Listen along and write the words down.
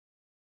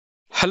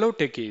Hello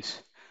techies,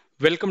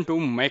 welcome to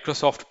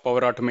Microsoft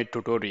Power Automate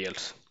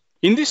tutorials.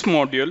 In this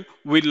module,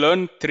 we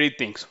learn three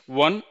things.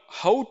 One,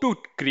 how to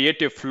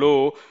create a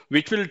flow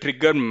which will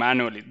trigger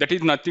manually. That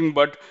is nothing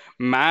but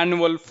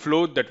manual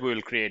flow that we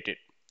will create it.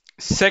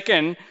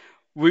 Second,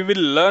 we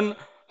will learn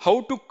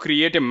how to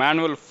create a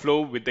manual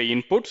flow with the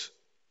inputs.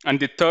 And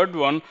the third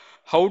one,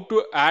 how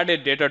to add a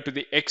data to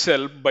the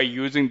Excel by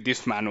using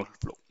this manual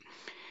flow.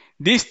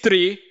 These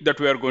three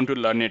that we are going to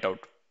learn it out.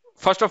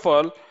 First of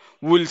all,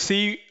 we'll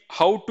see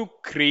how to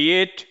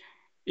create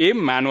a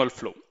manual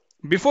flow.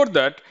 Before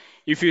that,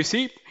 if you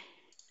see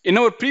in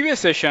our previous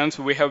sessions,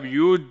 we have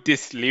used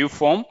this leave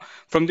form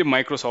from the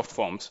Microsoft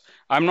Forms.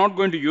 I'm not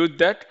going to use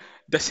that.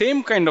 The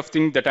same kind of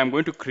thing that I'm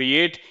going to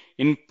create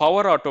in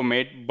Power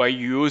Automate by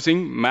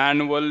using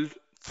manual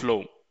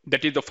flow.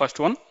 That is the first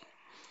one.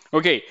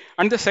 Okay,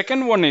 and the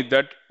second one is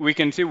that we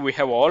can see we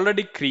have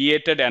already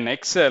created an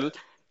Excel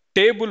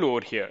table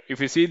over here.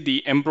 If you see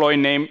the employee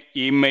name,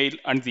 email,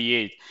 and the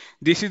age,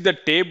 this is the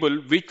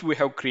table which we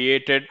have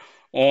created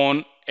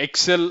on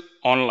Excel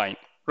online,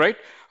 right?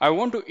 I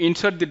want to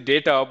insert the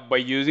data by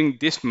using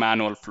this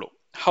manual flow.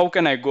 How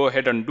can I go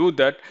ahead and do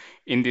that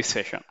in this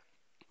session?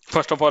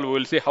 First of all, we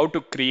will see how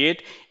to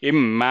create a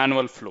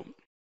manual flow.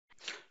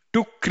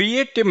 To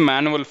create a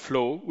manual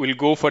flow, we'll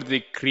go for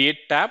the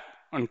Create tab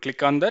and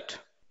click on that.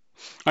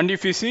 And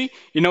if you see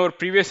in our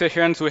previous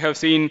sessions, we have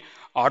seen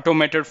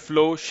automated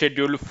flow,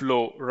 scheduled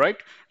flow, right?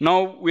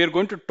 Now we are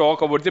going to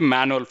talk about the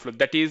manual flow,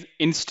 that is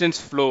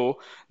instance flow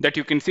that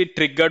you can see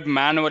triggered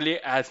manually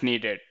as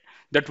needed.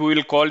 That we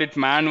will call it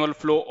manual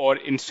flow or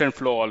instant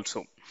flow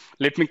also.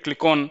 Let me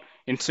click on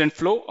instant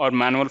flow or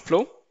manual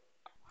flow.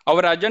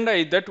 Our agenda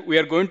is that we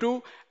are going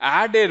to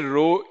add a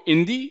row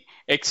in the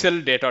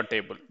Excel data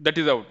table. That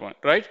is our one,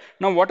 right?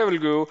 Now what I will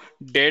do,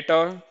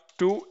 data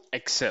to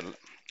Excel.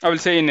 I will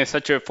say in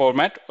such a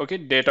format, okay,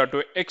 data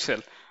to Excel.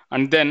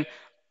 And then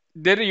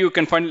there you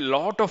can find a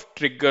lot of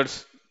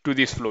triggers to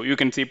this flow. You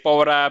can see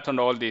Power Apps and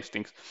all these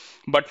things.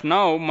 But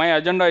now my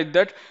agenda is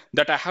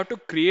that I have to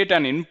create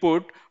an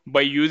input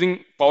by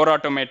using Power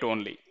Automate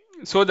only.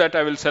 So that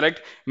I will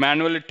select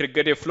manually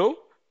trigger a flow.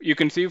 You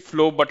can see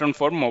flow button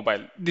for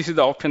mobile. This is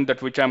the option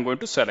that which I'm going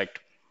to select.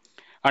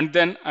 And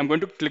then I'm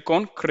going to click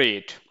on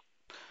create.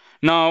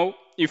 Now,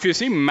 if you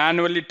see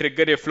manually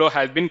trigger a flow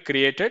has been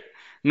created.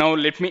 Now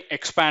let me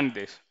expand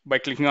this by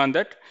clicking on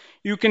that.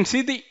 You can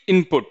see the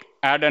input,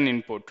 add an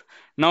input.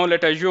 Now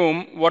let's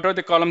assume what are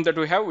the columns that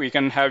we have. We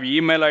can have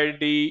email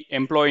ID,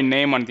 employee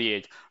name, and the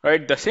age,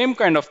 right? The same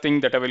kind of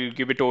thing that I will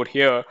give it over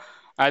here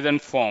as in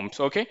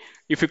forms, okay?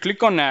 If you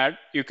click on add,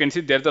 you can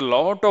see there's a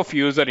lot of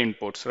user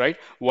inputs, right?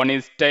 One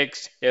is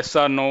text, yes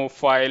or no,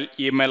 file,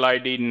 email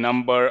ID,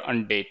 number,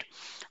 and date.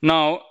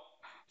 Now,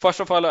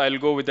 first of all, I'll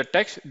go with the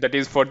text that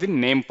is for the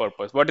name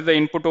purpose. What is the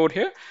input over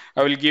here?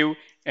 I will give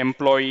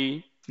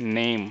employee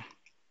name.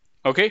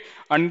 Okay,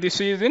 and this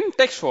is in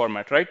text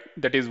format, right?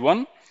 That is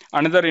one.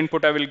 Another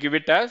input I will give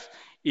it as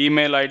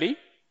email ID.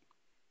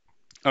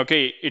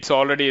 Okay, it's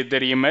already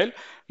their email.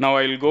 Now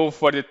I will go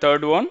for the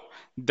third one,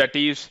 that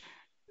is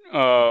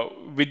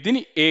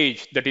within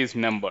age, that is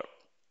number.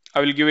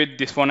 I will give it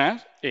this one as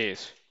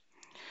age.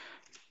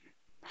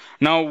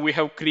 Now we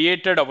have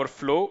created our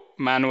flow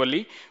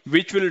manually,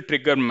 which will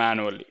trigger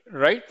manually,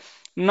 right?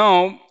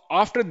 Now,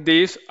 after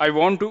this, I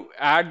want to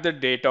add the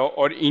data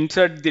or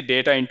insert the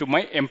data into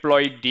my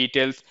employee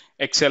details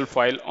Excel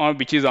file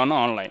which is on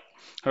online,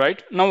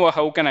 right? Now,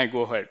 how can I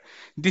go ahead?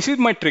 This is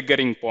my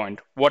triggering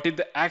point. What is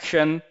the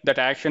action? That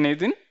action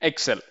is in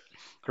Excel,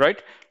 right?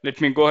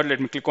 Let me go ahead, let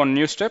me click on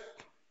new step.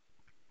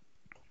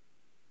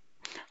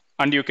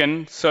 And you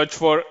can search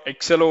for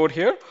Excel over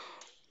here.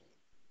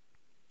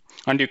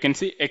 And you can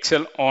see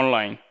Excel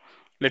online.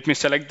 Let me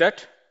select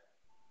that.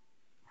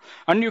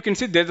 And you can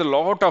see there's a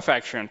lot of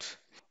actions.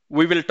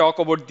 We will talk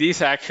about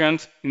these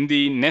actions in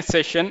the next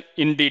session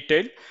in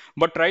detail.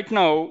 But right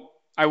now,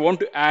 I want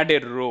to add a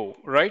row,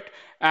 right?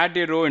 Add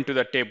a row into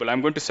the table.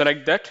 I'm going to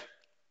select that.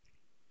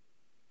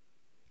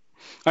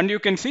 And you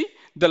can see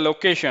the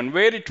location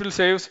where it will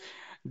save.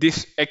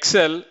 This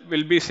Excel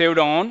will be saved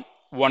on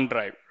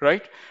OneDrive,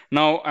 right?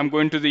 Now I'm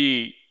going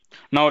to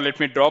now let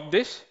me drop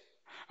this.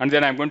 And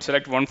then I'm going to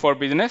select one for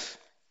business.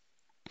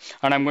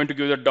 And I'm going to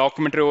give the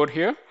document over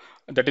here.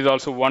 That is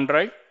also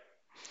OneDrive.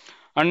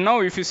 And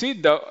now if you see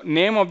the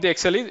name of the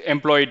Excel is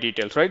employee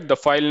details, right? The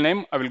file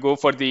name, I will go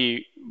for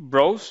the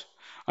browse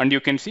and you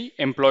can see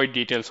employee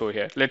details over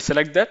here. Let's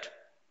select that.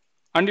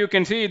 And you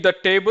can see the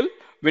table,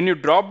 when you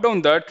drop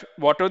down that,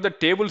 whatever the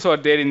tables are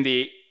there in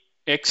the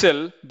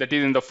Excel, that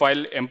is in the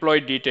file employee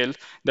details,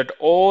 that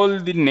all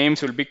the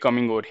names will be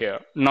coming over here.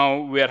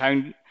 Now we are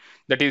having,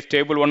 that is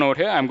table one over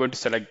here. I'm going to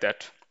select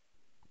that.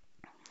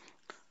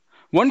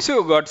 Once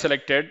you got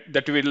selected,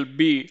 that will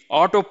be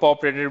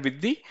auto-populated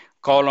with the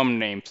column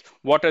names.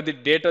 What are the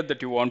data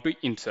that you want to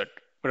insert,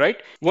 right?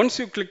 Once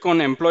you click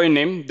on employee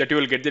name, that you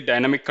will get the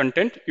dynamic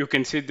content. You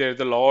can see there's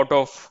a lot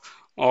of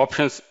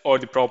options or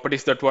the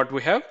properties that what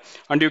we have.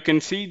 And you can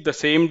see the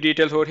same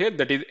details over here,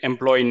 that is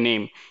employee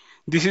name.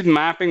 This is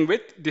mapping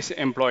with this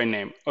employee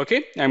name.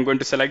 Okay, I'm going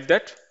to select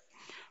that.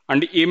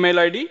 And the email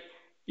ID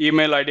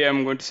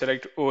I'm going to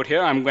select over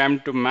here. I'm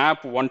going to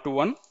map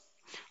 1-to-1,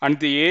 and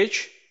the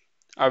age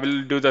I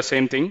will do the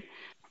same thing.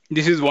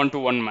 This is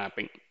 1-to-1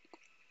 mapping.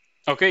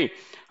 Okay,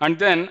 and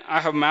then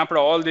I have mapped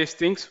all these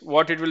things.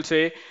 What it will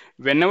say,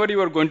 whenever you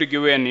are going to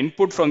give an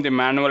input from the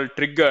manual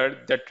trigger,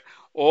 that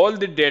all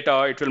the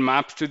data it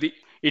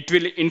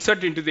will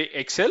insert into the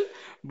Excel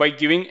by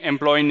giving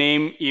employee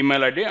name,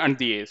 email ID, and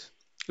the age.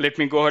 Let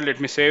me go ahead,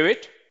 let me save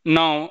it.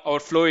 Now our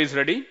flow is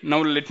ready.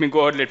 Now let me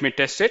go ahead, let me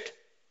test it.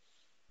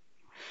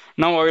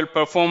 Now I will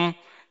perform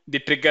the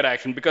trigger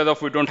action. Because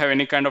of we don't have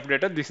any kind of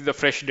data, this is the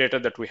fresh data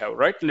that we have,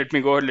 right? Let me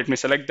go ahead, let me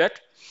select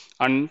that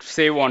and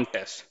save on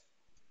test.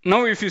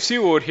 Now if you see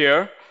over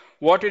here,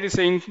 what it is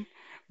saying,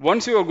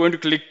 once you are going to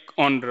click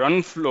on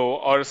run flow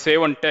or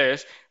save on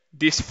test,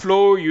 this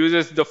flow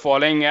uses the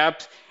following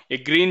apps. A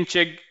green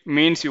check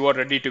means you are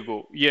ready to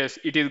go. Yes,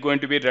 it is going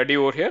to be ready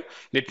over here.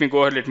 Let me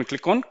go ahead, let me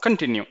click on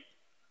continue.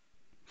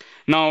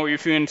 Now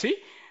if you can see,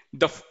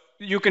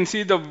 you can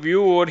see the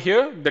view over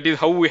here. That is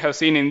how we have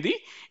seen in the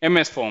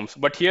MS Forms.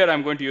 But here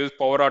I'm going to use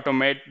Power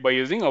Automate by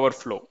using our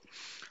flow.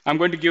 I'm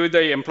going to give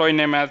the employee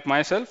name as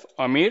myself,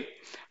 Amir,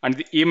 and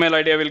the email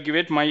ID I will give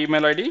it my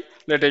email ID.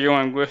 Let us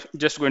I'm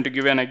just going to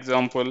give an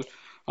example,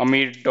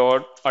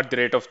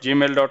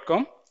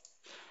 amir.@gmail.com.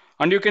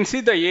 And you can see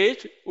the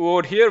age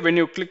over here. When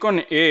you click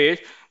on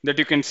age, that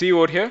you can see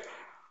over here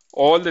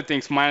all the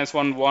things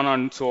 -1, 1,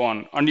 and so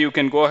on. And you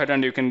can go ahead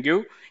and you can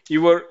give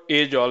your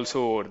age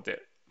also over there.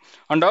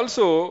 And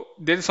also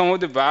there is some of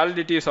the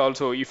validities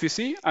also. If you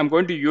see, I'm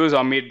going to use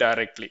Amir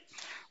directly.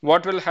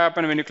 What will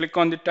happen when you click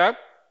on the tab?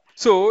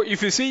 So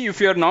if you see,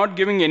 if you are not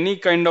giving any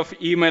kind of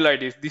email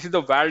IDs, this is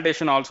the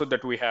validation also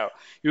that we have.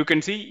 You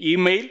can see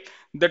email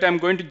that I'm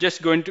going to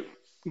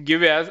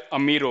give as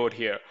Amir over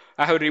here.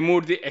 I have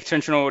removed the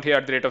extension over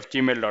here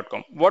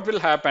 @gmail.com. What will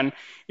happen?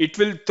 It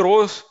will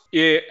throw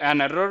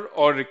an error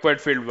or required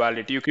field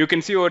valid. You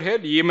can see over here,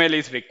 the email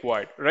is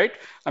required, right?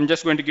 I'm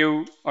just going to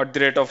give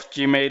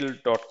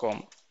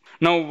 @gmail.com.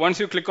 Now, once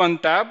you click on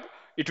tab,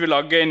 it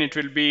will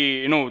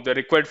be, the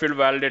required field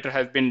validator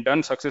has been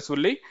done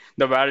successfully.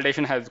 The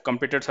validation has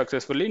completed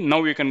successfully.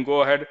 Now you can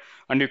go ahead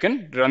and you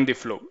can run the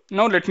flow.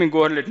 Now let me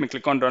go ahead, let me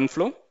click on run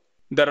flow.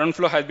 The run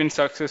flow has been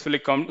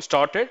successfully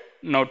started.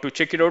 Now to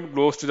check it out,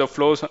 goes to the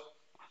flows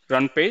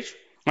run page.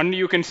 And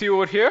you can see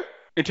over here,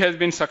 it has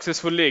been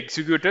successfully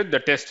executed. The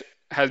test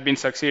has been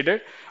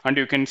succeeded. And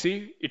you can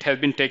see it has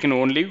been taken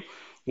only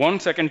 1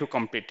 second to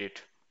complete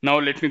it. Now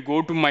let me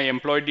go to my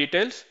employee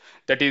details.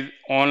 That is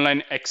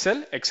online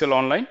Excel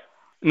online.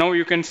 Now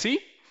you can see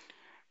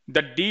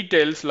the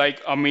details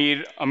like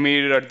Amir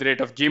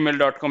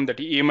 @gmail.com, that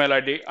email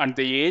ID and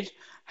the age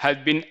has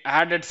been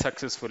added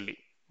successfully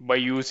by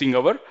using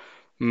our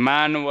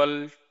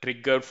manual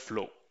trigger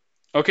flow.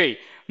 Okay,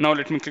 now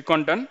let me click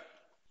on done.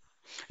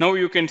 Now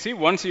you can see,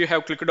 once you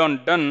have clicked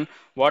on done,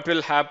 what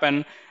will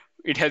happen?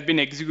 It has been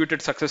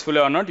executed successfully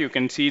or not. You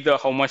can see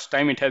how much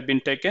time it has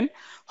been taken,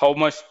 how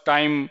much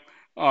time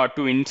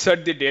to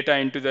insert the data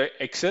into the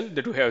Excel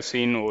that we have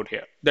seen over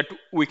here, that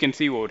we can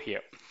see over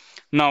here.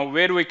 Now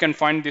where we can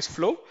find this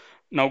flow?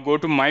 Now go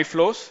to my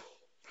flows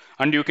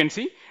and you can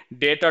see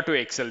data to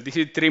Excel. This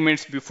is 3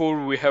 minutes before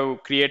we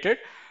have created.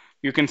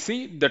 You can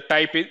see the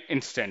type is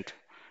instant.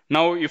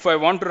 Now if I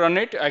want to run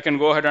it, I can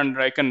go ahead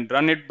and I can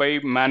run it by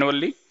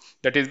manually.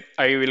 That is,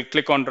 I will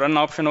click on run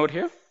option over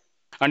here.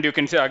 And you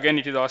can see again,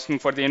 it is asking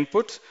for the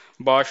inputs,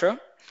 Basha.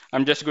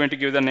 I'm just going to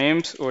give the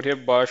names over here,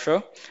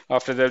 Basha.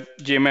 After the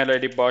Gmail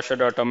ID,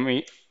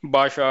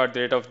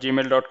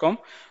 basha@gmail.com.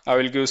 I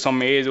will give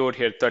some age over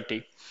here,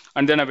 30.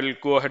 And then I will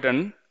go ahead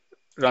and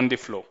run the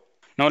flow.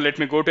 Now let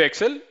me go to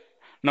Excel.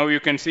 Now you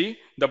can see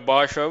the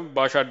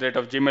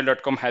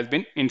basha@gmail.com has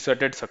been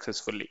inserted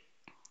successfully.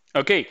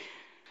 Okay,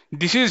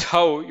 this is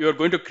how you are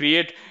going to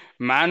create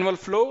manual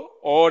flow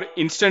or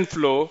instant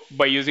flow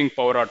by using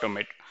Power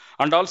Automate.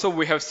 And also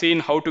we have seen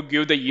how to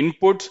give the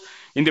inputs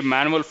in the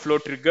manual flow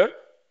trigger.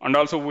 And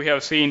also we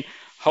have seen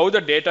how the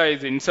data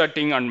is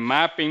inserting and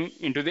mapping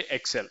into the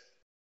Excel.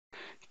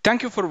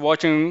 Thank you for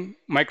watching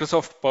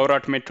Microsoft Power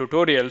Automate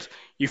tutorials.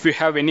 If you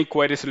have any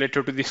queries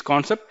related to this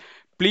concept,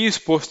 please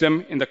post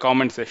them in the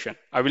comment section.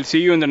 I will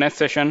see you in the next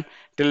session.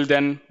 Till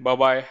then,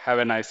 bye-bye. Have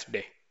a nice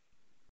day.